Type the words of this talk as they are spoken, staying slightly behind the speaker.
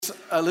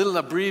A little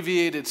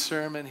abbreviated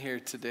sermon here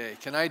today.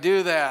 Can I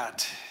do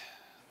that?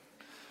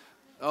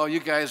 Oh, you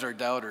guys are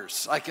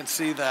doubters. I can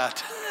see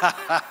that.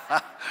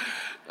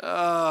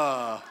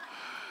 Oh,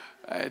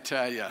 I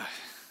tell you.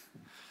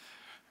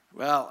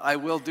 Well, I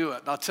will do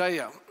it. And I'll tell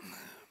you,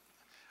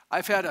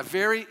 I've had a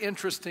very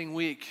interesting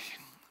week.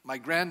 My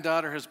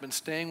granddaughter has been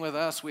staying with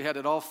us. We had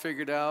it all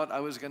figured out.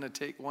 I was going to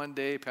take one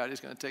day. Patty's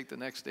going to take the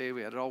next day.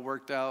 We had it all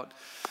worked out.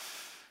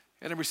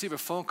 And I received a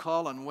phone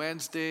call on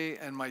Wednesday,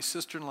 and my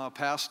sister-in-law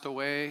passed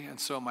away, and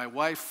so my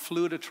wife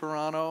flew to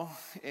Toronto,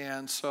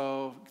 and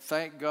so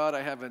thank God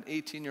I have an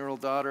 18-year-old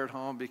daughter at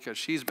home because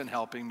she's been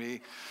helping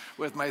me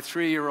with my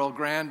 3-year-old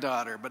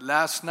granddaughter. But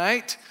last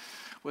night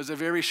was a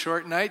very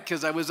short night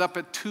because I was up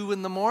at 2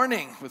 in the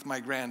morning with my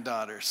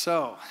granddaughter.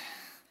 So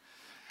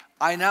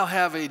I now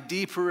have a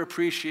deeper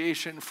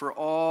appreciation for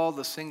all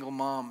the single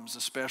moms,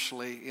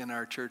 especially in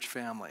our church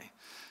family,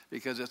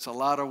 because it's a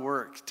lot of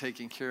work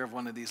taking care of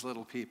one of these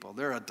little people.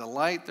 They're a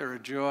delight, they're a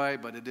joy,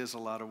 but it is a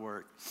lot of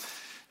work.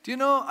 Do you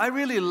know, I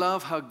really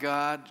love how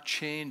God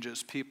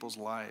changes people's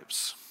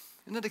lives.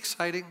 Isn't it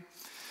exciting?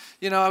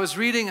 You know, I was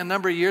reading a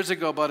number of years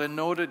ago about a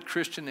noted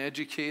Christian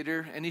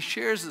educator, and he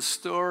shares the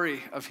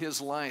story of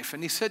his life.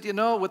 And he said, you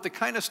know, with the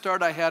kind of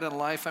start I had in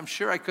life, I'm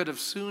sure I could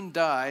have soon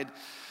died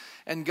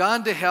and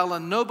gone to hell,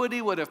 and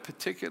nobody would have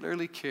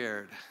particularly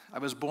cared. I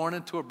was born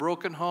into a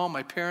broken home,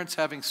 my parents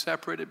having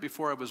separated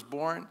before I was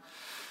born.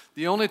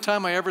 The only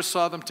time I ever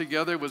saw them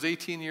together was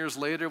 18 years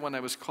later when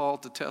I was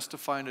called to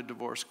testify in a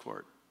divorce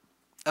court.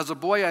 As a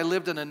boy, I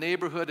lived in a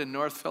neighborhood in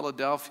North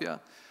Philadelphia,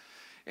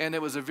 and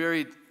it was a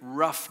very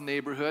rough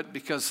neighborhood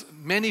because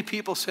many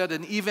people said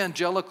an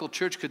evangelical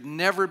church could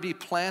never be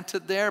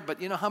planted there,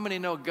 but you know how many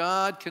know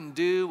God can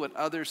do what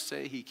others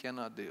say he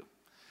cannot do?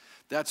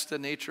 That's the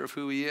nature of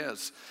who he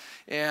is.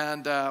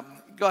 And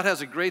God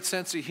has a great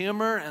sense of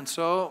humor, and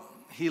so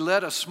he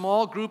led a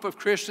small group of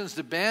Christians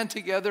to band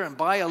together and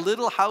buy a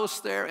little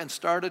house there and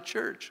start a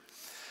church.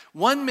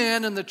 One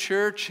man in the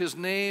church, his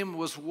name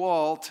was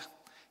Walt,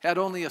 had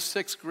only a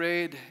 6th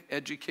grade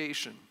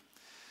education.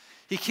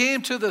 He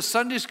came to the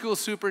Sunday school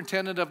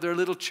superintendent of their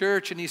little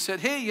church and he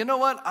said, hey, you know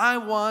what? I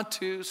want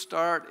to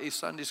start a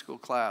Sunday school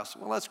class.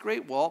 Well, that's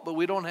great, Walt, but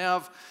we don't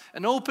have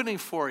an opening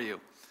for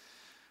you.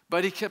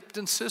 But he kept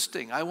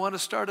insisting, I want to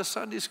start a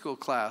Sunday school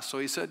class. So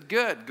he said,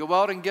 good, go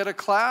out and get a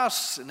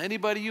class, and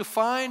anybody you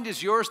find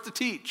is yours to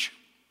teach.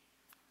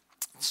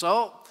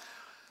 So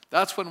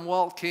that's when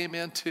Walt came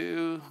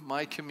into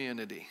my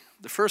community.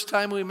 The first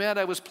time we met,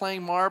 I was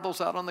playing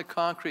marbles out on the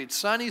concrete.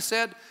 Son, he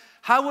said,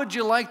 how would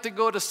you like to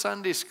go to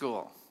Sunday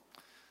school?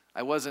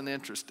 I wasn't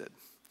interested.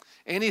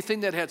 Anything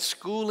that had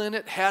school in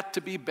it had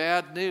to be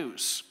bad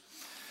news.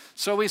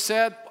 So we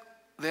said,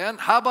 then,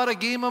 how about a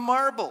game of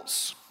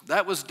marbles?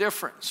 That was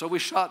different. So we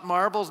shot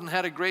marbles and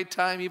had a great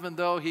time, even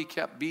though he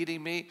kept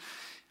beating me.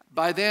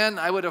 By then,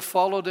 I would have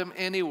followed him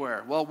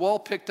anywhere. Well,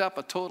 Walt picked up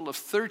a total of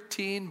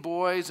 13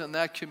 boys in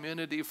that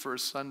community for a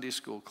Sunday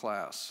school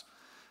class,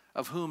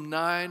 of whom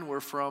 9 were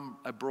from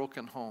a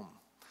broken home.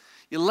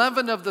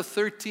 11 of the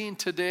 13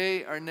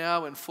 today are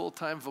now in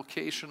full-time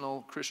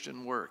vocational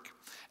Christian work.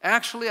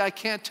 Actually, I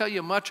can't tell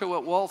you much of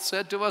what Walt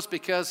said to us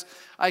because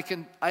I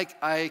can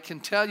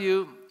tell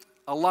you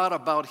a lot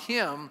about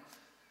him,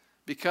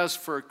 because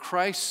for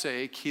Christ's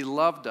sake, he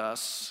loved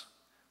us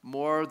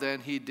more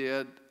than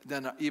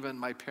even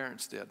my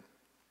parents did.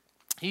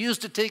 He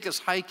used to take us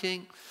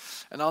hiking,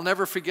 and I'll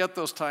never forget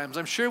those times.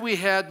 I'm sure we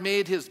had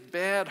made his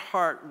bad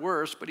heart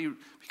worse,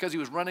 because he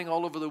was running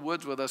all over the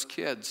woods with us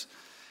kids.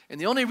 And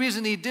the only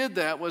reason he did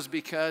that was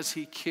because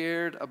he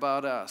cared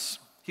about us.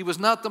 He was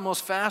not the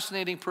most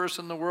fascinating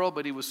person in the world,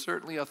 but he was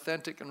certainly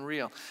authentic and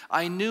real.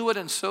 I knew it,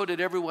 and so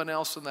did everyone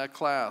else in that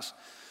class.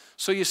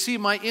 So you see,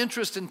 my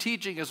interest in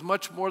teaching is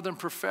much more than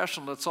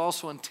professional. It's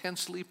also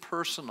intensely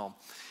personal.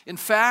 In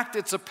fact,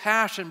 it's a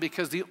passion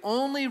because the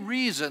only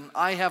reason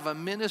I have a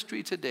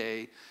ministry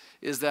today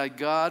is that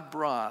God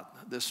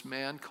brought this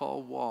man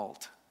called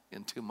Walt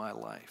into my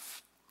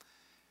life.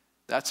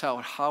 That's how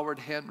Howard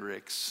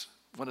Hendricks,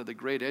 one of the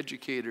great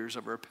educators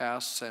of our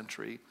past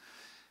century,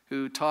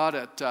 who taught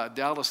at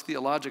Dallas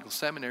Theological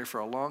Seminary for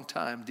a long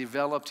time,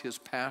 developed his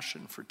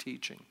passion for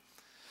teaching.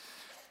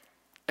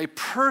 A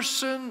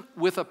person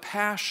with a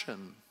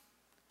passion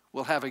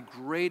will have a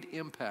great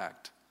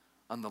impact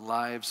on the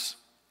lives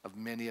of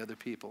many other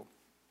people.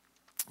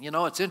 You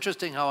know, it's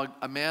interesting how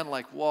a man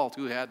like Walt,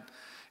 who had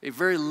a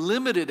very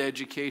limited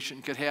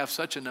education, could have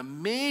such an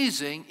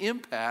amazing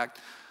impact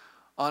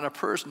on a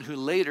person who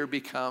later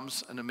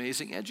becomes an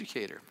amazing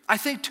educator. I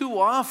think too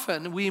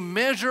often we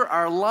measure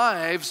our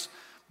lives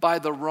by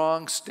the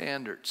wrong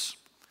standards.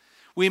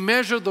 We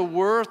measure the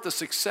worth, the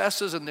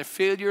successes, and the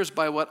failures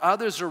by what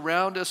others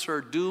around us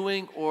are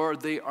doing or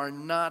they are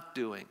not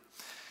doing.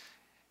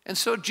 And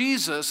so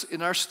Jesus,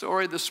 in our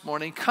story this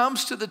morning,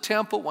 comes to the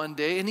temple one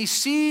day and he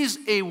sees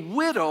a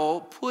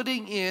widow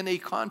putting in a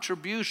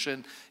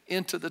contribution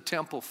into the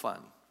temple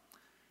fund.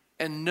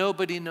 And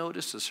nobody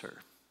notices her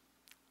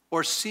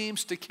or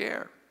seems to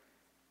care.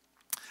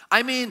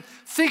 I mean,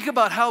 think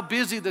about how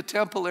busy the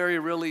temple area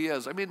really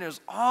is. I mean,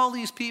 there's all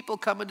these people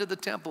coming to the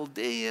temple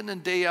day in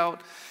and day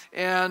out.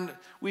 And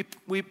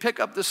we pick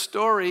up the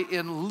story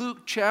in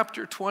Luke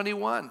chapter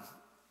 21.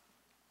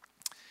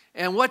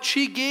 And what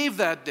she gave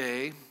that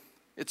day,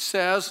 it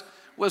says,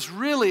 was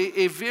really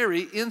a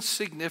very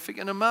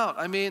insignificant amount.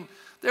 I mean,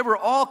 there were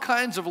all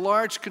kinds of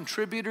large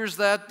contributors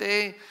that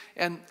day,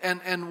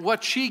 and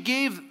what she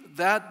gave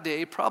that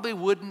day probably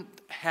wouldn't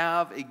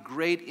have a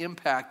great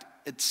impact,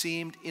 it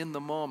seemed, in the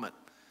moment,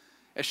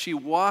 as she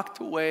walked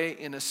away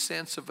in a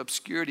sense of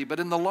obscurity. But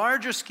in the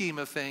larger scheme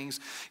of things,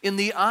 in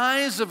the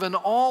eyes of an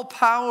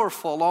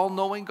all-powerful,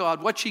 all-knowing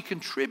God, what she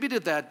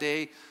contributed that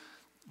day,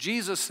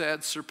 Jesus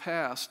said,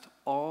 surpassed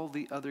all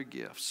the other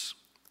gifts.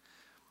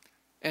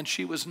 And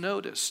she was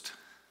noticed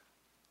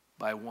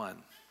by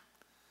one.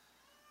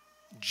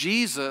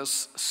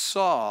 Jesus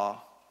saw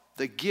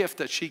the gift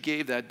that she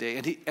gave that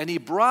day, and he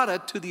brought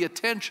it to the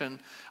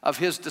attention of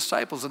his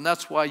disciples, and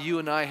that's why you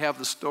and I have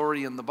the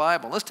story in the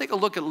Bible. Let's take a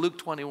look at Luke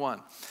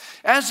 21.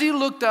 As he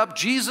looked up,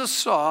 Jesus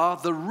saw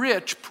the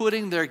rich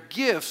putting their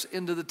gifts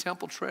into the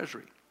temple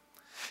treasury.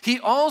 He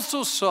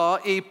also saw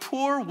a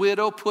poor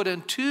widow put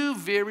in 2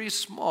 very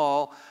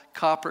small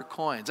copper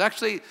coins.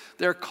 Actually,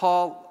 they're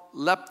called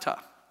lepta.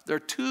 They're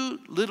 2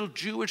 little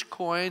Jewish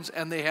coins,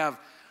 and they have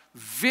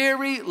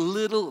very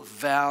little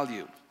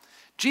value.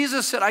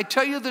 Jesus said, I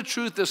tell you the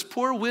truth, this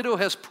poor widow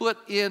has put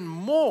in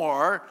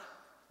more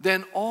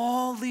than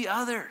all the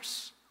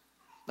others.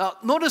 Now,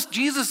 notice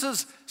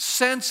Jesus'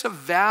 sense of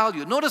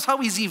value. Notice how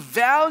he's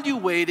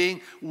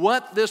evaluating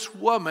what this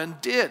woman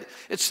did.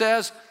 It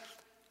says,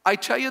 I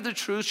tell you the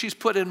truth, she's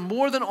put in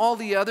more than all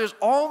the others.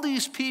 All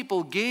these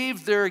people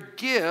gave their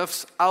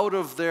gifts out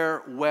of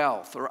their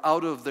wealth or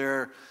out of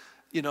their,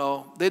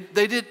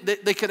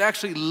 they could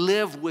actually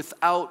live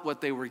without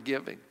what they were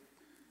giving.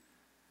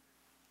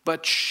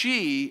 But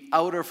she,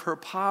 out of her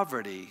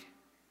poverty,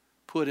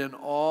 put in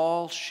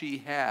all she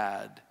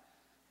had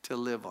to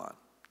live on.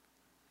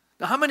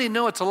 Now, how many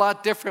know it's a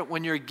lot different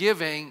when you're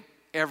giving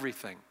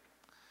everything?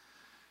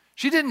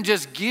 She didn't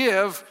just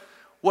give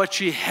what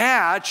she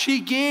had, she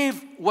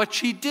gave what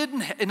she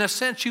didn't. In a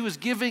sense, she was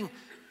giving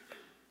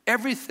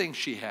everything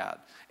she had.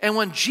 And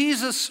when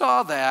Jesus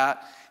saw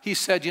that, he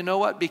said, you know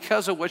what?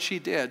 Because of what she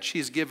did,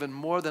 she's given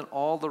more than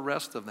all the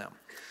rest of them.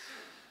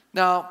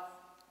 Now,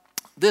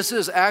 this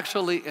is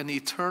actually an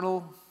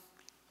eternal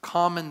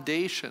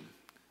commendation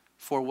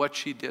for what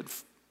she did.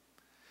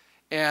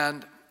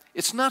 And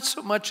it's not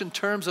so much in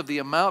terms of the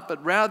amount,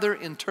 but rather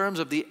in terms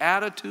of the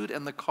attitude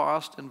and the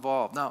cost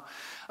involved. Now,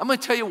 I'm going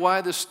to tell you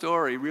why this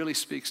story really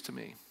speaks to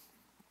me.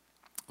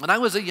 When I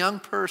was a young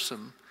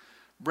person,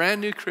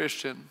 brand new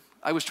Christian,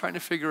 I was trying to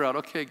figure out,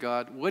 okay,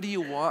 God, what do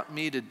you want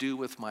me to do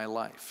with my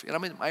life?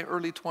 I'm in my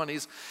early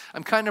 20s.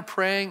 I'm kind of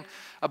praying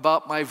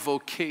about my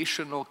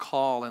vocational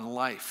call in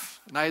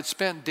life. And I had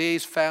spent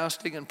days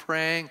fasting and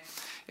praying,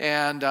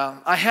 and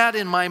I had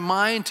in my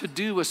mind to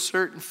do a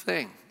certain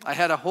thing. I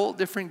had a whole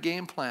different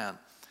game plan.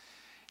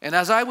 And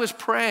as I was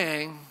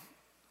praying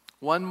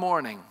one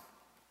morning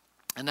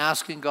and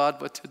asking God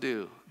what to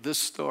do, this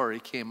story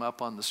came up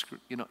on the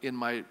screen, in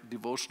my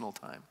devotional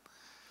time.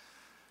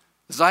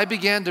 As I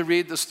began to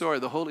read the story,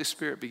 the Holy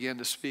Spirit began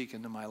to speak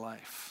into my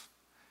life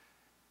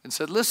and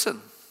said,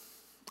 listen,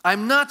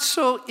 I'm not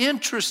so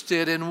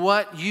interested in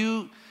what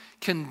you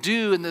can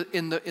do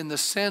in the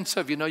sense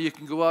of, you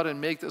can go out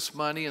and make this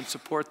money and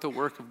support the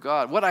work of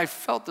God. What I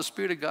felt the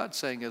Spirit of God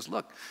saying is,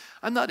 look,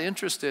 I'm not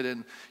interested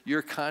in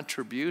your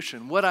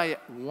contribution. What I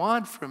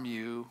want from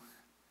you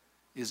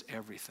is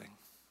everything.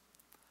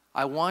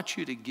 I want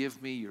you to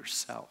give me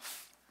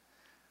yourself.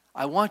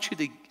 I want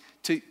you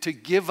to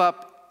give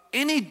up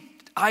any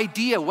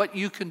idea what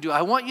you can do.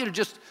 I want you to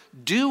just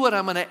do what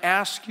I'm going to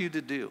ask you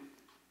to do.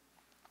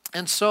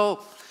 And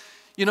so,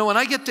 when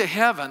I get to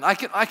heaven, I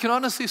can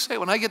honestly say,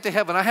 when I get to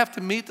heaven, I have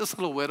to meet this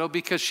little widow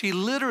because she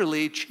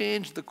literally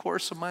changed the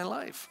course of my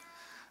life.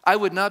 I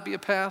would not be a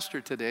pastor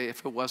today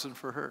if it wasn't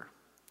for her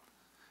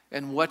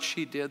and what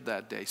she did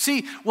that day.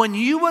 See, when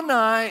you and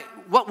I,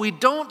 what we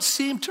don't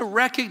seem to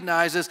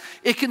recognize is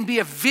it can be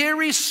a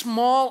very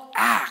small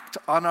act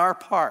on our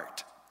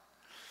part.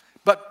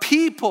 But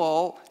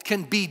people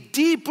can be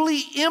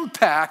deeply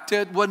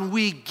impacted when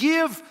we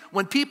give,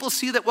 when people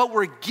see that what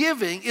we're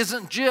giving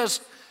isn't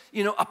just,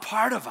 a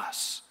part of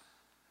us,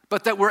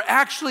 but that we're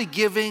actually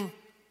giving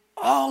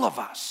all of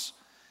us.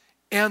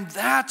 And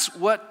that's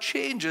what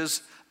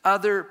changes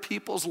other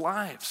people's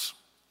lives.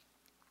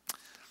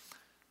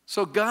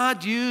 So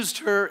God used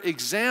her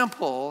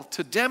example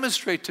to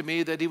demonstrate to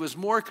me that he was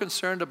more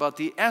concerned about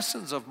the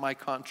essence of my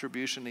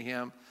contribution to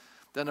him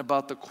than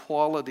about the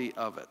quality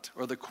of it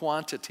or the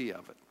quantity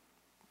of it.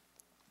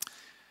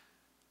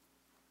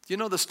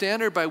 The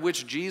standard by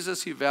which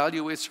Jesus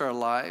evaluates our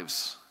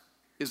lives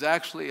is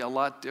actually a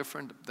lot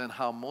different than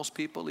how most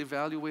people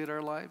evaluate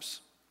our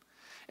lives.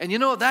 And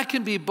that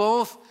can be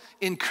both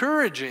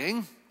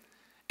encouraging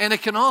and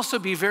it can also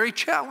be very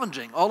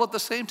challenging all at the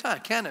same time,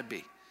 can it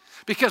be?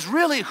 Because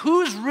really,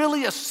 who's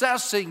really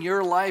assessing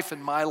your life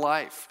and my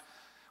life?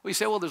 We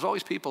say, well, there's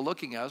always people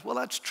looking at us. Well,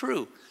 that's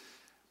true.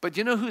 But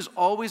you know who's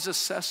always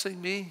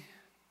assessing me?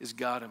 Is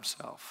God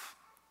himself.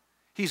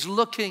 He's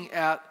looking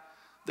at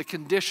the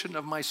condition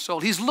of my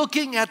soul. He's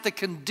looking at the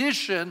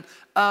condition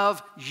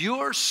of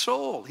your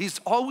soul.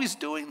 He's always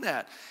doing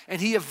that. And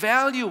he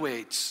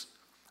evaluates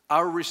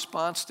our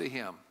response to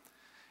him.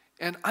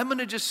 And I'm going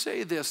to just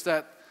say this,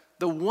 that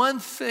the one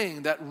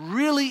thing that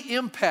really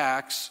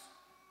impacts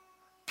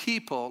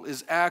people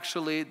is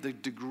actually the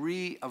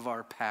degree of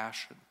our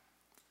passion.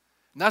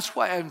 And that's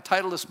why I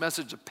entitled this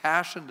message, A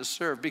Passion to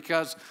Serve,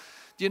 because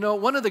you know,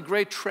 one of the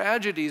great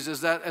tragedies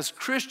is that as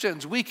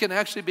Christians, we can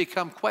actually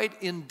become quite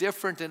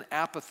indifferent and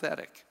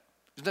apathetic.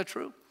 Isn't that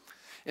true?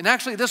 And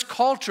actually, this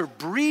culture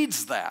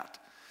breeds that.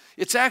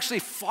 It's actually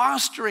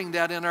fostering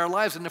that in our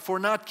lives. And if we're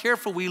not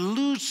careful, we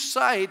lose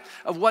sight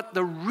of what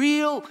the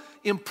real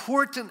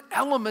important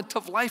element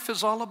of life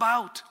is all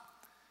about.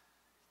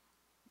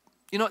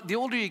 You know, the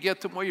older you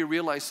get, the more you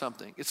realize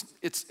something.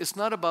 It's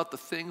not about the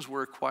things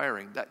we're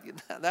acquiring. That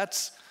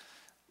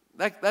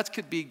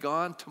could be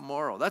gone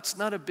tomorrow. That's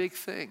not a big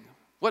thing.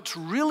 What's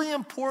really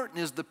important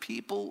is the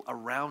people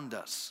around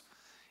us.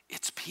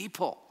 It's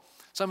people.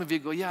 Some of you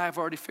go, yeah, I've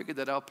already figured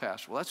that out,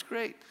 Pastor. Well, that's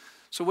great.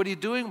 So what are you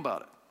doing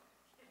about it?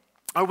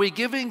 Are we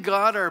giving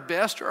God our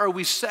best, or are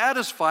we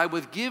satisfied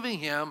with giving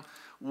him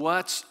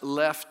what's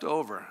left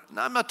over?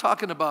 Now, I'm not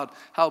talking about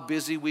how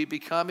busy we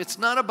become. It's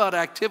not about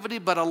activity,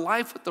 but a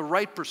life with the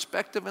right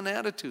perspective and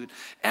attitude.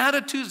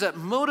 Attitudes that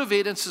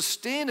motivate and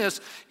sustain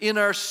us in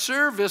our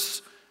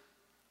service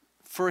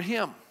for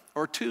him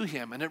or to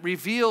him, and it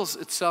reveals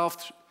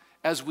itself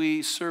as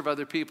we serve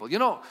other people. You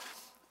know,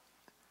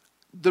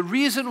 the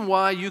reason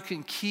why you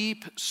can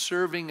keep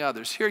serving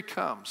others, here it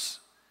comes,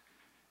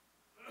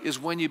 is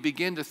when you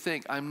begin to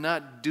think, I'm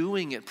not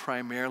doing it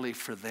primarily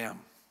for them.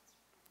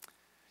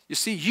 You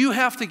see, you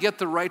have to get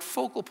the right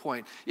focal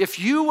point. If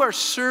you are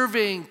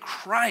serving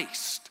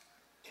Christ,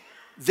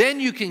 then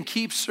you can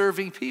keep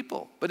serving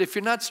people. But if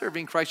you're not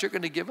serving Christ, you're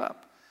going to give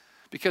up,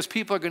 because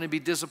people are going to be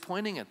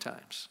disappointing at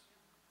times.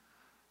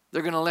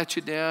 They're going to let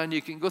you down.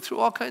 You can go through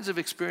all kinds of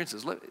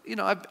experiences. You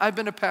know, I've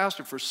been a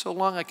pastor for so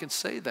long I can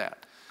say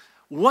that.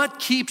 What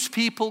keeps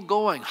people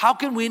going? How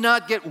can we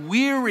not get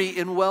weary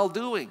in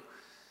well-doing?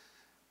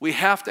 We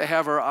have to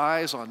have our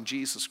eyes on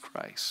Jesus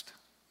Christ.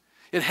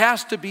 It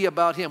has to be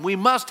about him. We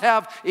must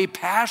have a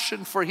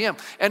passion for him.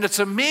 And it's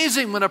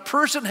amazing when a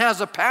person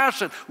has a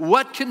passion,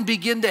 what can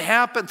begin to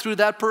happen through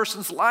that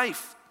person's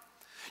life.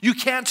 You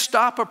can't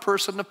stop a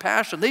person of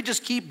passion. They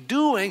just keep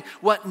doing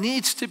what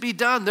needs to be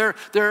done.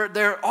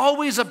 They're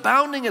always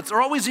abounding.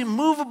 They're always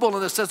immovable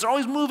in a sense. They're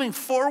always moving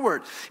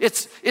forward.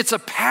 It's a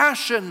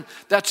passion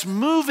that's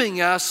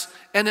moving us,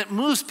 and it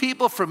moves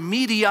people from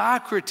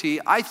mediocrity,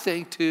 I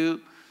think,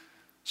 to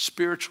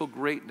spiritual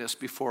greatness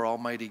before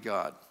Almighty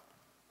God.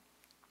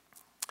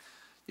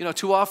 You know,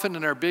 too often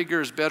in our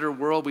bigger is better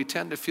world, we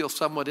tend to feel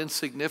somewhat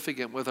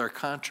insignificant with our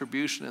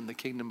contribution in the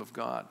kingdom of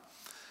God.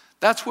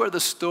 That's where the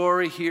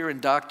story here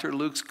in Dr.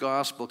 Luke's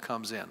gospel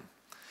comes in.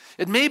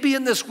 It may be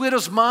in this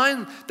widow's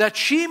mind that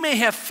she may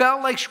have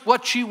felt like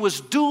what she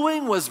was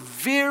doing was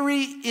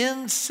very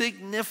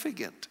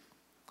insignificant.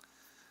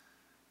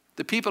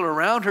 The people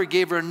around her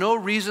gave her no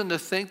reason to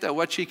think that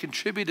what she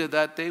contributed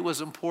that day was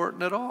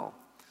important at all.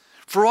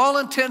 For all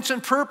intents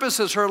and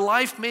purposes, her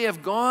life may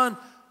have gone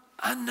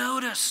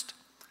unnoticed.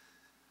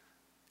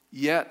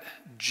 Yet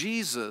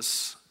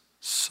Jesus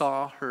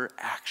saw her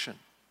action.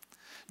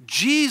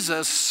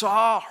 Jesus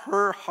saw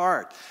her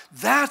heart.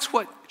 That's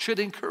what should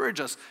encourage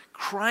us.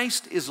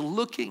 Christ is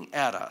looking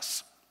at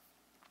us.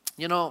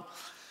 You know,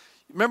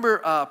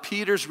 remember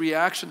Peter's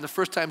reaction the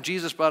first time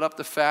Jesus brought up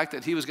the fact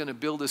that he was going to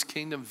build his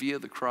kingdom via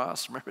the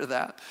cross? Remember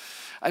that?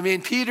 I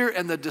mean, Peter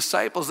and the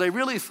disciples, they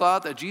really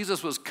thought that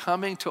Jesus was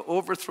coming to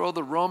overthrow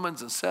the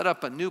Romans and set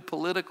up a new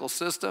political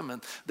system.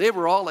 And they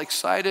were all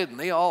excited, and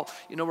they all,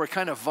 were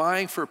kind of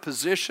vying for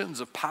positions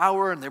of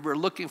power, and they were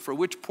looking for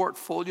which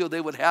portfolio they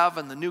would have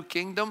in the new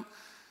kingdom.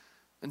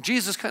 And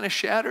Jesus kind of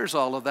shatters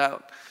all of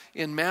that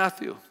in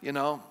Matthew,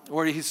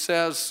 where he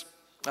says,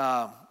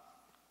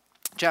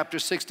 Chapter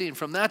 16,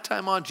 from that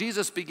time on,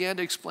 Jesus began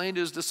to explain to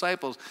his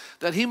disciples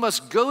that he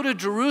must go to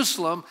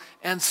Jerusalem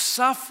and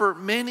suffer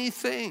many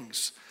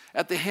things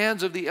at the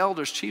hands of the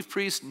elders, chief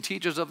priests, and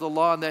teachers of the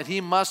law, and that he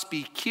must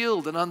be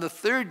killed and on the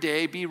third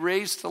day be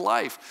raised to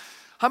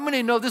life. How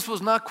many know this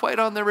was not quite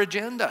on their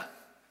agenda?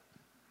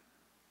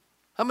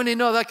 How many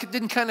know that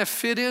didn't kind of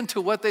fit into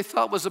what they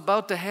thought was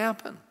about to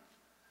happen?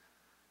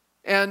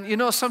 And,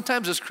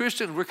 sometimes as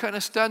Christians, we're kind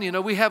of stunned.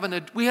 We have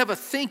a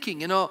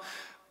thinking,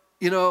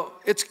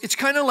 it's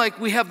kind of like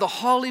we have the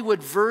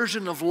Hollywood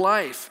version of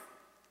life,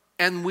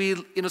 and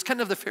it's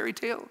kind of the fairy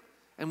tale,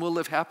 and we'll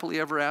live happily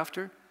ever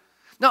after.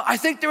 Now, I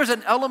think there is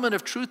an element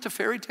of truth to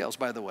fairy tales,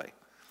 by the way.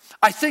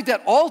 I think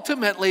that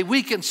ultimately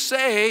we can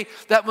say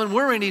that when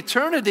we're in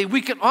eternity,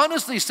 we can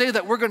honestly say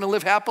that we're going to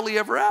live happily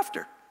ever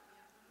after.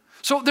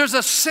 So there's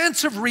a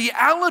sense of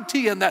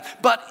reality in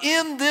that. But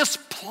in this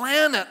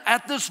planet,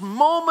 at this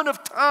moment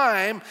of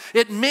time,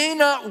 it may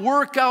not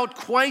work out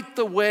quite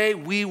the way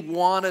we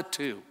want it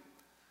to.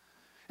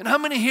 And how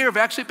many here have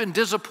actually been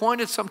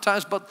disappointed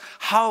sometimes about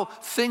how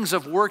things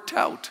have worked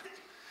out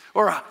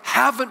or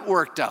haven't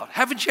worked out?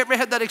 Haven't you ever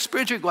had that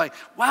experience where you're going,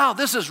 wow,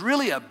 this is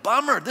really a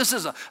bummer. This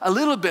is a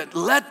little bit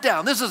let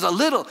down. This is a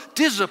little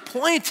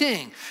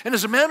disappointing. And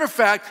as a matter of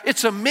fact,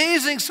 it's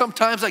amazing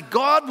sometimes that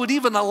God would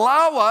even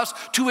allow us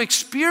to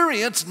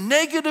experience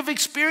negative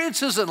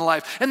experiences in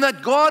life and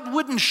that God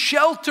wouldn't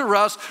shelter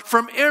us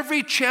from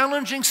every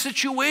challenging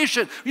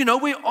situation. You know,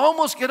 we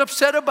almost get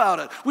upset about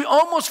it. We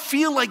almost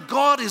feel like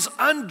God is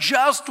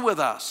unjust with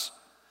us.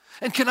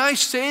 And can I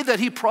say that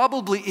he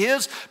probably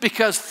is?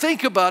 Because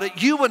think about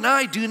it, you and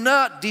I do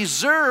not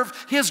deserve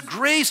his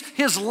grace,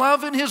 his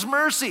love, and his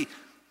mercy.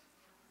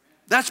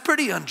 That's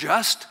pretty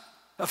unjust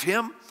of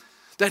him,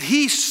 that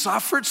he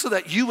suffered so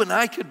that you and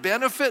I could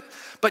benefit.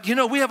 But you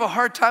know, we have a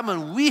hard time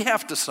when we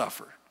have to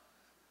suffer.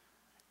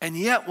 And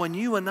yet when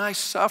you and I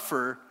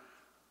suffer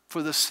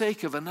for the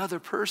sake of another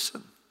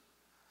person,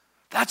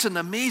 that's an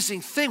amazing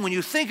thing when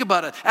you think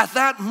about it. At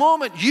that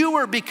moment, you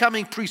were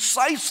becoming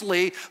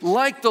precisely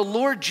like the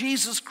Lord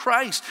Jesus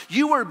Christ.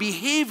 You were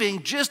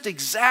behaving just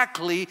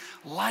exactly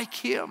like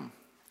him.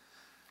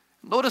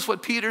 Notice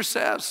what Peter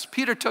says.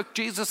 Peter took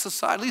Jesus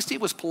aside. At least he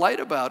was polite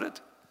about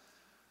it.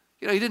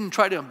 You know, he didn't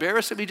try to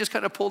embarrass him. He just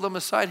kind of pulled him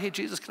aside. Hey,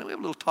 Jesus, can we have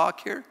a little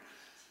talk here?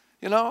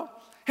 You know?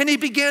 And he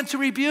began to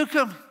rebuke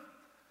him.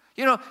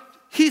 You know,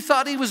 he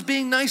thought he was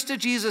being nice to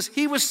Jesus.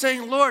 He was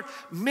saying, Lord,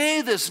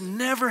 may this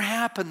never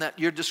happen that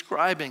you're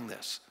describing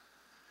this.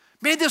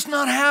 May this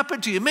not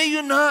happen to you. May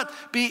you not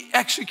be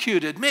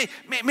executed. May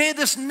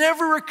this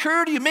never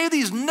occur to you. May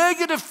these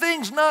negative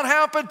things not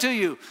happen to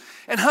you.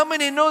 And how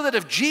many know that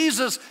if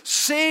Jesus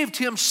saved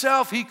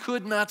himself, he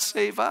could not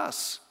save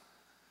us?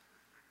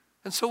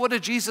 And so what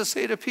did Jesus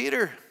say to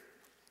Peter?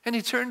 And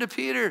he turned to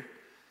Peter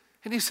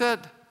and he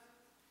said,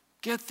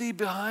 get thee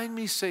behind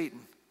me,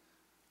 Satan.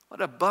 What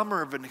a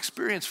bummer of an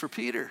experience for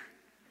Peter.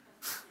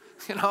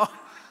 You know,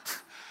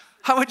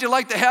 how would you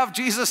like to have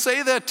Jesus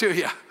say that to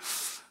you?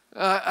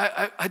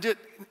 I did,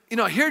 you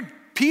know, here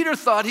Peter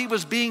thought he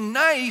was being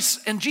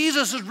nice and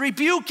Jesus is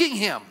rebuking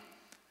him.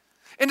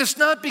 And it's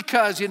not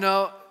because, you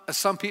know, as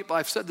some people,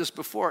 I've said this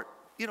before,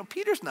 you know,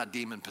 Peter's not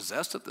demon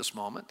possessed at this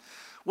moment.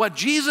 What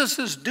Jesus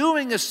is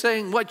doing is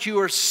saying, what you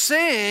are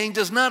saying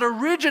does not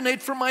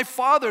originate from my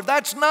Father.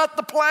 That's not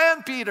the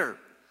plan, Peter.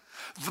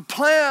 The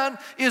plan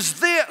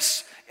is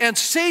this. And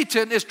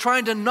Satan is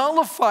trying to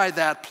nullify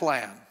that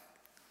plan.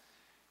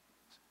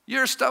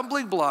 You're a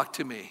stumbling block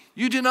to me.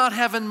 You do not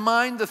have in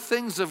mind the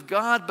things of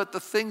God, but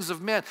the things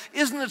of men.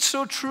 Isn't it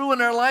so true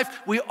in our life?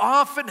 We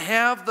often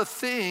have the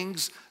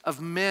things of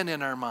men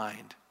in our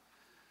mind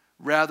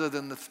rather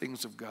than the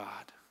things of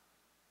God.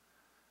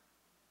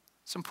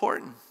 It's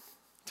important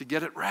to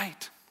get it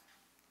right.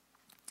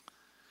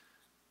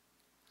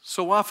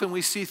 So often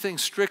we see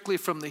things strictly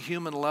from the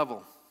human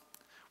level.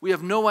 We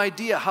have no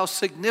idea how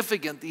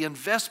significant the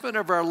investment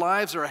of our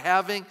lives are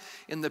having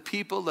in the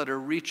people that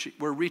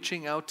we're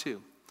reaching out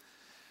to.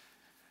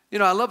 You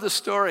know, I love this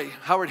story.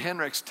 Howard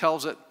Hendricks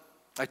tells it.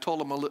 I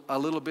told him a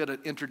little bit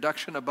of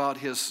introduction about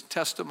his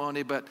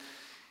testimony, but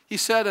he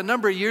said a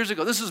number of years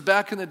ago, this is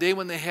back in the day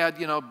when they had,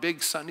 you know,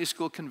 big Sunday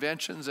school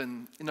conventions,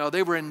 and, you know,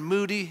 they were in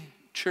Moody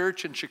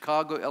Church in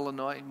Chicago,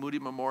 Illinois, Moody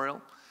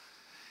Memorial.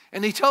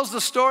 And he tells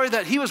the story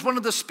that he was one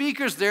of the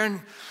speakers there,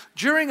 and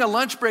during a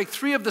lunch break,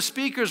 3 of the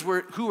speakers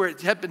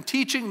had been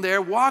teaching there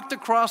walked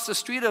across the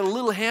street at a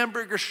little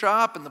hamburger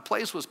shop, and the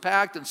place was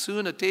packed, and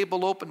soon a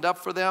table opened up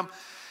for them.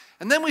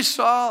 And then we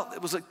saw,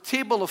 it was a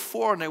table of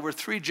 4, and there were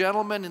 3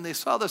 gentlemen, and they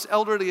saw this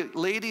elderly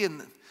lady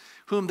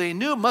whom they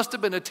knew must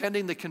have been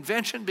attending the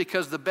convention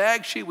because the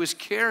bag she was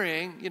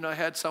carrying, you know,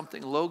 had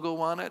something logo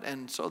on it,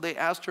 and so they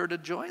asked her to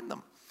join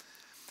them.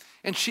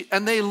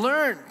 And they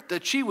learned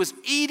that she was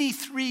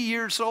 83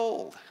 years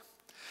old.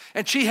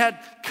 And she had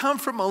come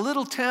from a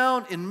little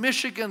town in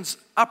Michigan's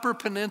Upper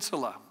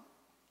Peninsula.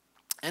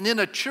 And in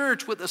a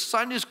church with a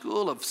Sunday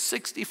school of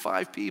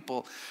 65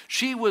 people,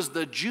 she was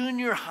the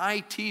junior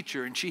high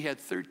teacher, and she had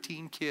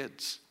 13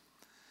 kids.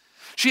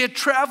 She had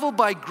traveled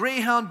by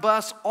Greyhound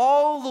bus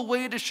all the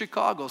way to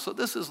Chicago. So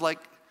this is like,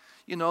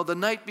 you know, the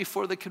night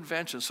before the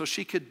convention, so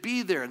she could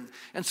be there.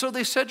 And so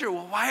they said to her,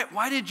 well,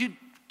 why did you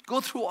go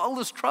through all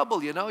this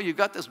trouble? You know, you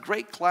got this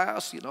great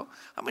class, you know.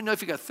 I mean,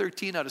 if you got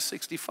 13 out of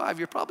 65,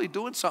 you're probably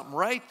doing something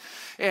right.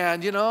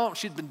 And, you know,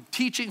 she'd been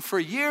teaching for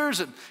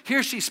years, and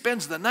here she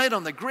spends the night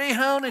on the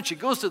Greyhound, and she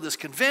goes to this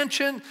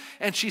convention,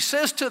 and she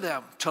says to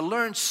them, to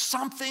learn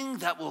something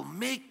that will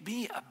make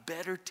me a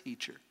better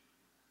teacher.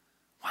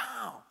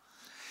 Wow.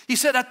 He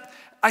said,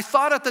 I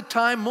thought at the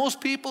time most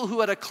people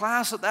who had a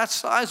class of that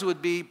size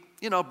would be,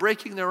 you know,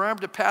 breaking their arm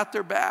to pat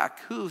their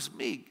back. Who's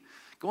me?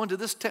 Going to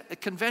this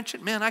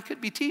convention, man, I could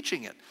be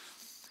teaching it.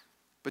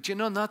 But you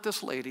know, not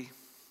this lady.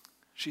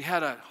 She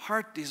had a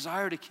heart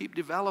desire to keep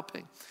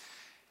developing.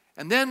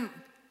 And then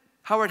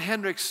Howard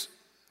Hendricks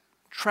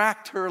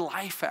tracked her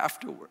life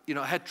afterward, you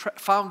know, had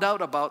found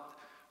out about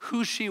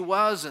who she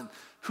was and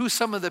who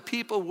some of the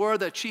people were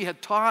that she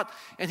had taught.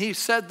 And he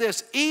said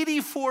this,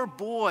 84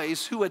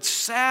 boys who had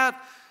sat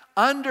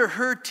under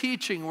her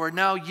teaching were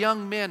now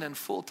young men in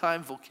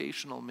full-time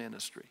vocational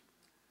ministry.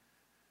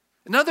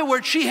 In other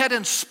words, she had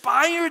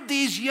inspired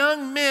these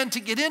young men to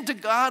get into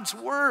God's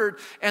word,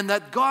 and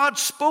that God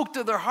spoke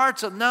to their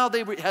hearts, and now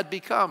they had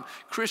become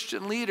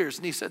Christian leaders.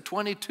 And he said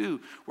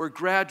 22 were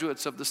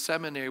graduates of the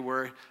seminary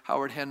where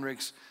Howard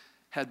Hendricks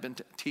had been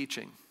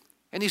teaching.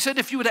 And he said,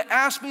 if you would have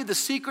asked me the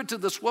secret to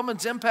this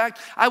woman's impact,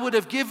 I would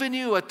have given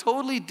you a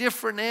totally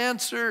different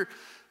answer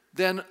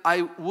than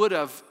I would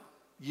have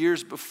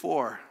years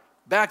before.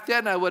 Back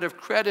then, I would have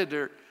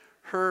credited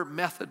her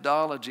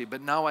methodology,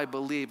 but now I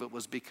believe it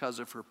was because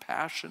of her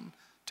passion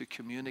to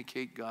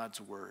communicate God's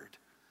word.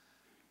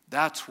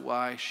 That's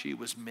why she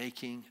was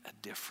making a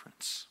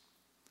difference.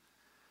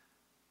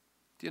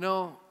 Do you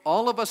know,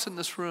 all of us in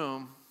this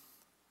room,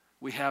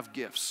 we have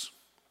gifts.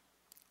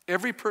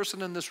 Every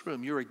person in this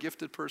room, you're a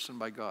gifted person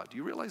by God. Do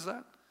you realize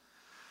that?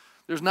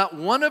 There's not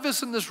one of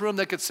us in this room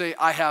that could say,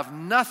 I have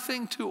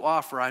nothing to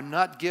offer. I'm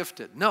not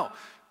gifted. No,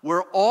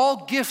 we're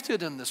all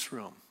gifted in this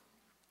room.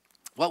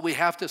 What we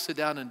have to sit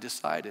down and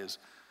decide is,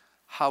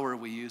 how are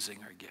we using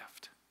our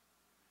gift?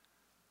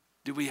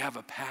 Do we have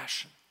a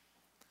passion?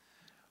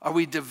 Are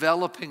we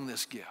developing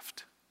this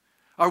gift?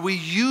 Are we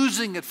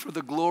using it for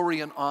the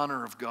glory and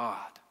honor of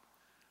God?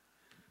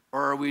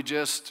 Or are we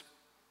just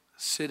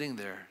sitting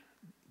there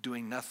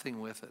doing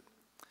nothing with it?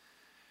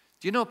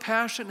 Do you know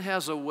passion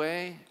has a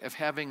way of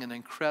having an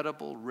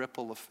incredible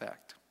ripple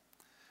effect?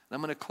 And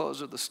I'm going to close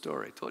with a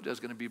story. I told you I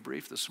was going to be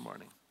brief this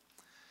morning.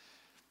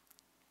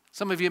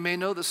 Some of you may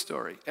know the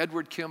story.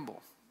 Edward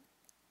Kimball.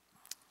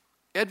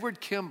 Edward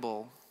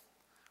Kimball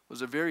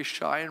was a very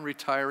shy and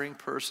retiring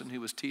person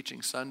who was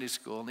teaching Sunday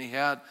school, and he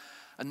had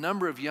a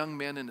number of young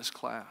men in his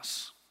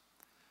class.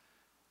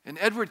 And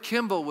Edward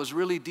Kimball was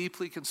really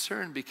deeply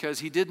concerned because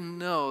he didn't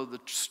know the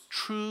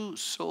true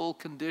soul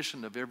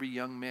condition of every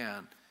young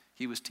man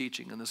he was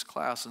teaching in this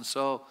class. And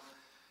so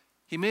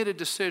he made a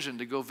decision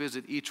to go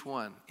visit each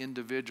one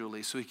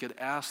individually so he could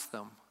ask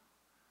them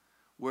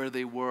where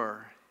they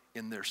were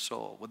in their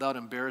soul without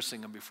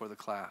embarrassing them before the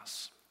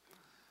class.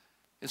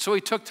 And so he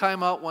took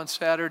time out one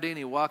Saturday and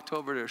he walked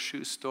over to a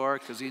shoe store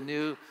because he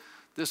knew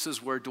this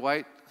is where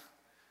Dwight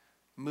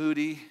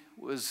Moody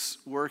was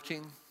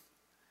working.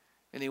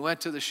 And he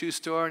went to the shoe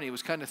store and he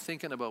was kind of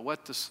thinking about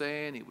what to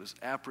say, and he was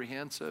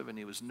apprehensive and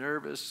he was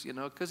nervous,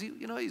 because he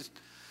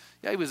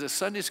was a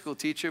Sunday school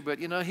teacher, but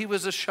he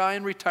was a shy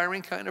and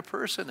retiring kind of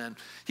person. And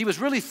he was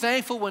really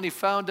thankful when he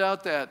found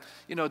out that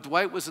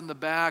Dwight was in the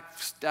back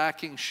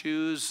stacking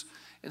shoes.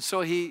 And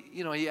so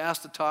he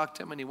asked to talk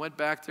to him, and he went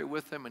back there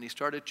with him, and he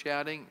started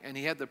chatting, and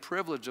he had the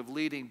privilege of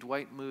leading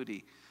Dwight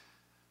Moody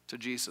to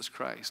Jesus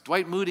Christ.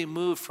 Dwight Moody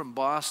moved from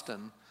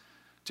Boston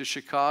to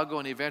Chicago,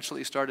 and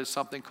eventually started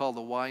something called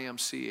the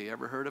YMCA.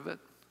 Ever heard of it?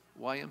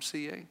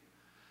 YMCA?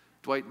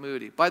 Dwight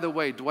Moody. By the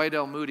way, Dwight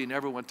L. Moody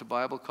never went to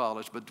Bible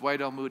college, but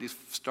Dwight L. Moody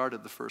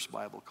started the first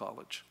Bible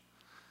college.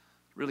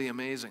 Really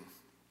amazing.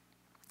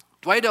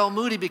 Dwight L.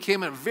 Moody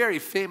became a very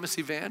famous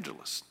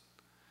evangelist.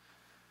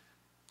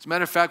 As a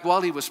matter of fact,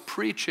 while he was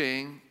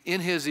preaching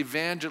in his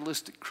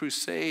evangelistic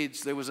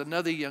crusades, there was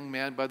another young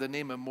man by the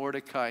name of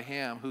Mordecai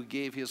Ham who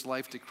gave his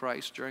life to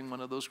Christ during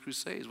one of those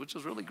crusades, which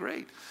was really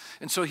great.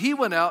 And so he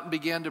went out and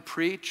began to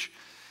preach.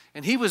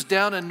 And he was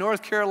down in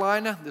North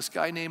Carolina, this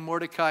guy named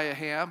Mordecai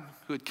Ham,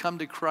 who had come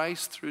to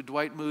Christ through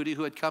Dwight Moody,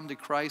 who had come to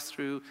Christ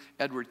through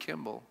Edward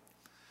Kimball.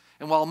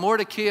 And while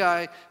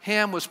Mordecai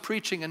Ham was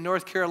preaching in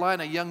North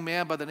Carolina, a young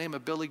man by the name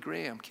of Billy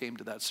Graham came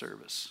to that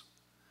service.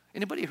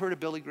 Anybody heard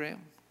of Billy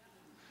Graham?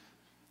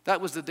 That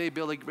was the day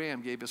Billy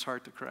Graham gave his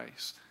heart to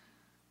Christ.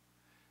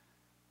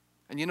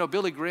 And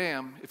Billy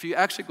Graham, if you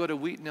actually go to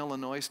Wheaton,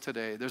 Illinois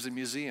today, there's a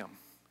museum.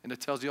 And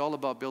it tells you all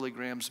about Billy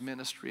Graham's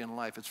ministry and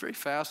life. It's very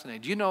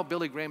fascinating. Do you know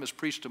Billy Graham has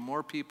preached to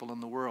more people in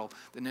the world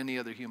than any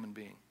other human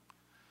being?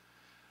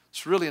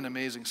 It's really an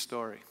amazing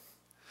story.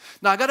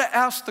 Now, I got to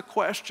ask the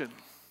question,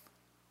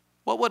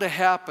 what would have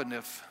happened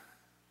if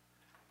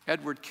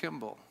Edward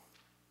Kimball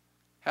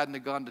hadn't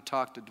have gone to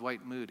talk to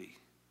Dwight Moody?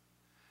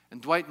 And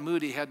Dwight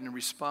Moody hadn't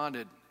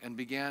responded and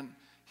began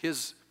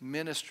his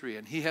ministry,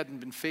 and he hadn't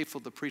been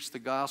faithful to preach the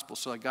gospel,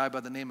 so a guy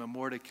by the name of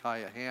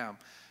Mordecai Ham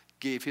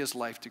gave his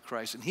life to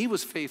Christ, and he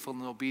was faithful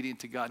and obedient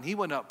to God, and he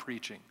went out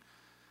preaching.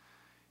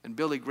 And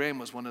Billy Graham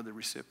was one of the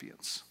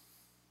recipients.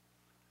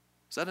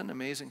 Is that an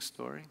amazing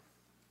story?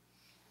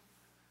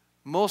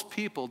 Most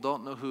people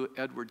don't know who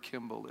Edward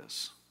Kimball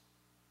is.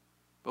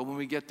 But when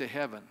we get to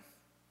heaven,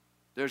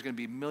 there's going to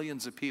be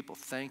millions of people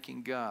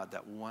thanking God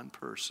that one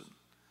person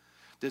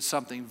did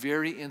something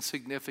very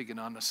insignificant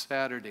on a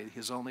Saturday,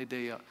 his only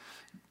day,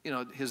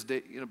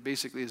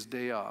 basically his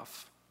day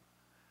off,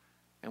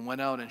 and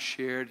went out and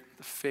shared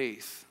the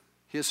faith,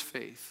 his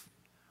faith,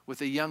 with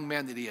a young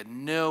man that he had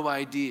no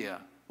idea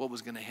what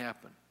was going to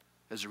happen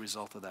as a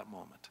result of that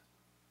moment.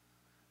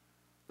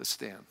 Let's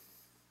stand.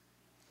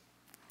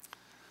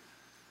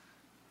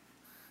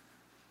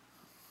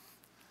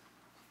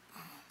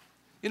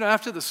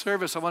 After the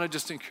service, I want to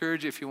just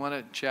encourage you, if you want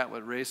to chat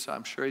with Reza,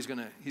 I'm sure he's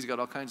got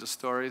all kinds of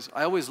stories.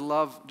 I always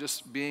love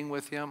just being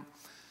with him.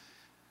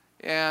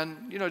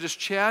 and, just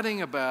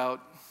chatting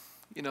about,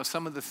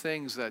 some of the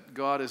things that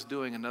God is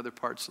doing in other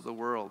parts of the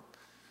world.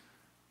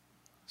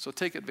 So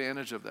take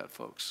advantage of that,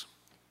 folks.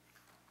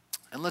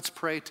 And let's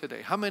pray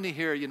today. How many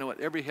here,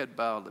 every head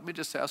bowed, let me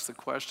just ask the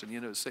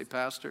question, say,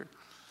 Pastor,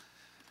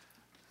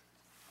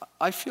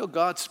 I feel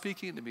God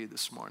speaking to me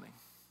this morning.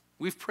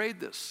 We've prayed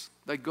this,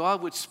 that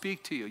God would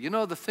speak to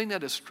you. The thing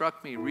that has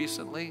struck me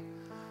recently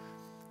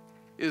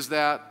is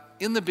that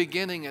in the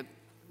beginning of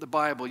the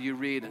Bible, you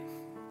read,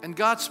 and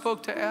God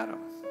spoke to Adam,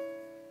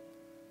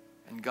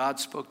 and God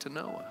spoke to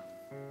Noah,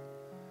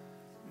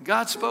 and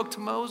God spoke to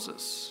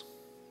Moses,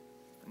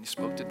 and he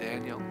spoke to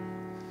Daniel.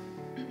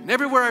 And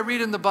everywhere I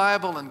read in the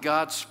Bible, and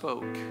God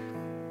spoke,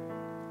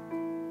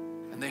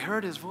 and they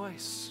heard his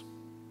voice.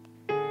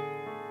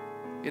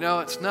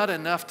 It's not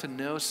enough to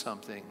know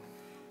something.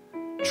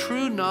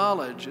 True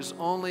knowledge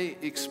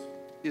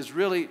is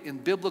really in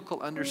biblical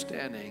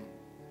understanding,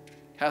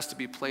 has to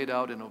be played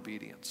out in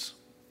obedience.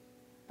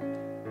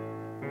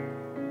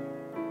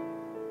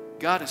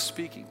 God is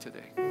speaking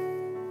today.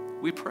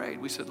 We prayed.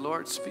 We said,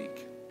 Lord,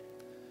 speak.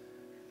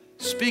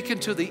 Speak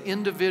into the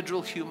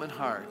individual human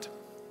heart.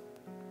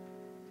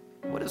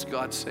 What is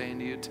God saying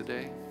to you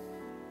today?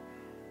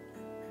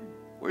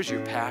 Where's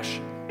your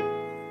passion?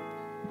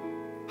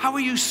 How are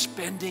you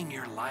spending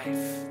your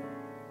life?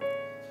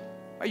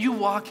 Are you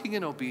walking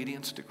in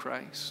obedience to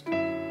Christ?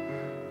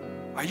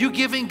 Are you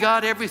giving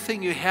God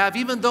everything you have,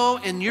 even though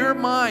in your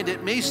mind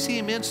it may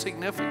seem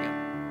insignificant?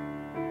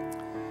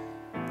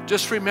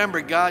 Just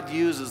remember, God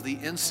uses the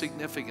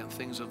insignificant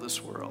things of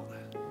this world.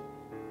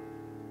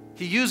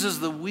 He uses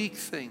the weak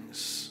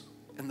things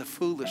and the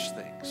foolish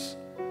things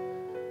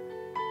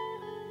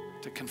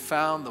to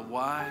confound the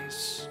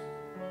wise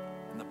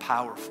and the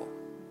powerful.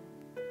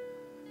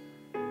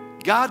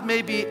 God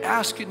may be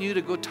asking you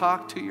to go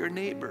talk to your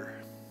neighbor,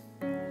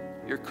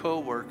 your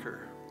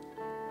coworker,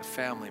 a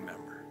family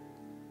member.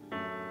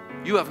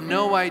 You have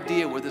no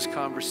idea where this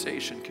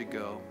conversation could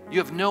go. You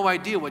have no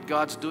idea what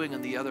God's doing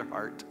in the other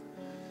heart.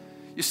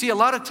 You see, a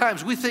lot of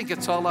times we think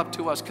it's all up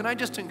to us. Can I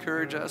just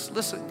encourage us?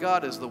 Listen,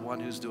 God is the one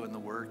who's doing the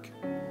work.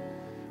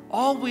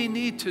 All we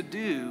need to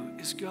do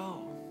is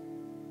go.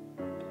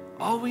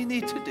 All we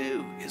need to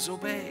do is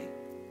obey.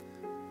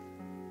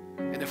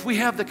 And if we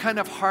have the kind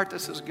of heart that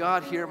says,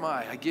 God, here am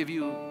I give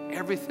you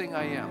everything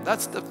I am.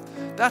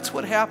 That's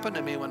what happened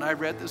to me when I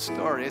read this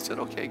story. I said,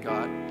 okay,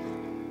 God,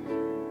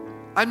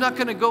 I'm not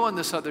going to go in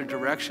this other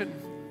direction.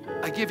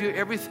 I give you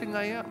everything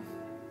I am.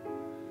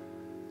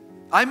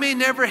 I may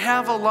never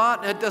have a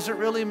lot, and it doesn't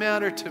really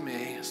matter to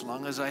me as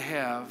long as I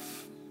have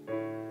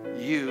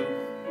you,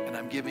 and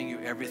I'm giving you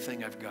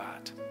everything I've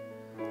got.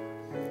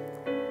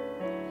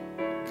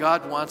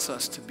 God wants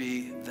us to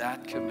be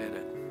that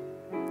committed.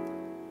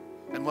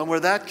 And when we're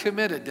that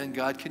committed, then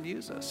God can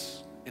use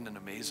us in an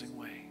amazing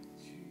way.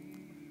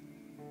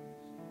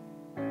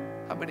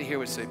 How many here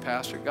would say,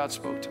 Pastor, God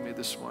spoke to me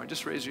this morning?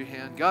 Just raise your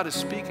hand. God is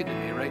speaking to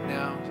me right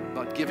now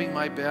about giving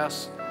my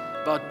best,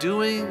 about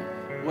doing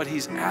what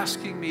He's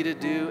asking me to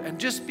do, and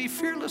just be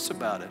fearless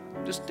about it.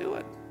 Just do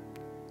it.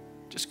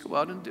 Just go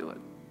out and do it.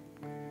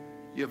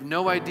 You have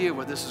no idea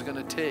where this is going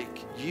to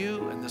take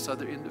you and this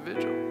other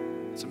individual.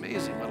 It's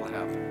amazing what will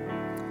happen.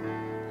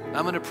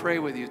 I'm going to pray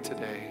with you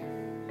today.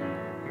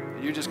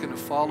 You're just going to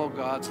follow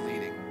God's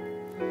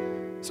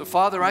leading. So,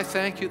 Father, I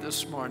thank you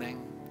this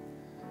morning.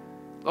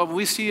 Lord,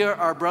 we see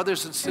our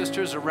brothers and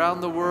sisters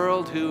around the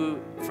world who,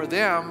 for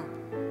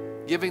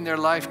them, giving their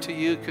life to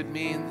you could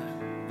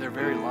mean their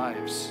very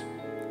lives.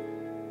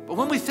 But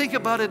when we think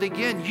about it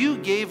again, you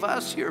gave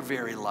us your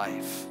very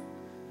life.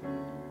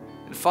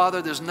 And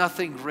Father, there's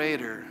nothing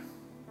greater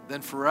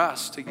than for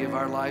us to give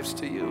our lives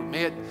to you.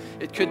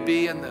 It could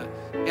be in the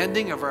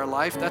ending of our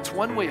life. That's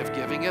one way of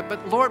giving it.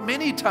 But Lord,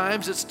 many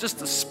times it's just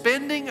the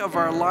spending of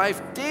our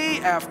life day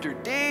after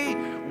day,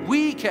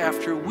 week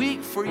after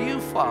week for you,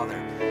 Father.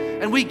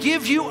 And we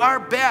give you our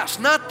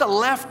best, not the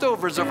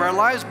leftovers of our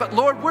lives, but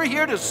Lord, we're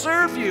here to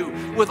serve you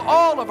with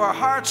all of our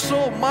heart,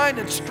 soul, mind,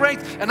 and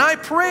strength. And I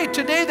pray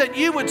today that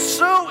you would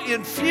so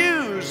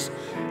infuse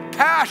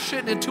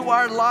passion into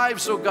our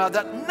lives, oh God,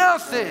 that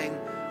nothing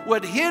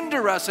would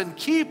hinder us and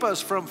keep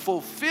us from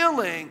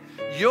fulfilling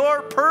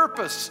your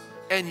purpose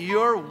and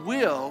your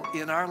will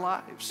in our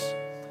lives.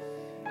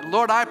 And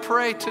Lord, I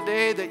pray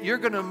today that you're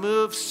going to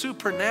move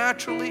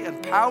supernaturally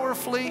and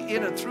powerfully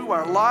in and through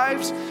our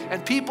lives,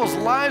 and people's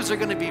lives are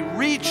going to be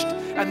reached,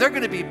 and they're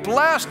going to be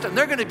blessed, and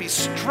they're going to be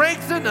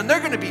strengthened, and they're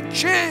going to be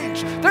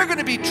changed. They're going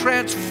to be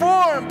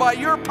transformed by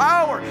your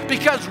power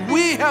because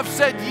we have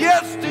said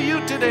yes to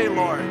you today,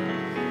 Lord.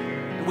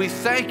 And we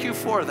thank you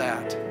for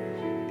that.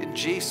 In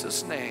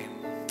Jesus' name,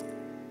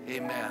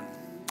 amen.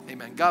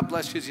 Amen. God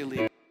bless you as you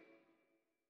leave.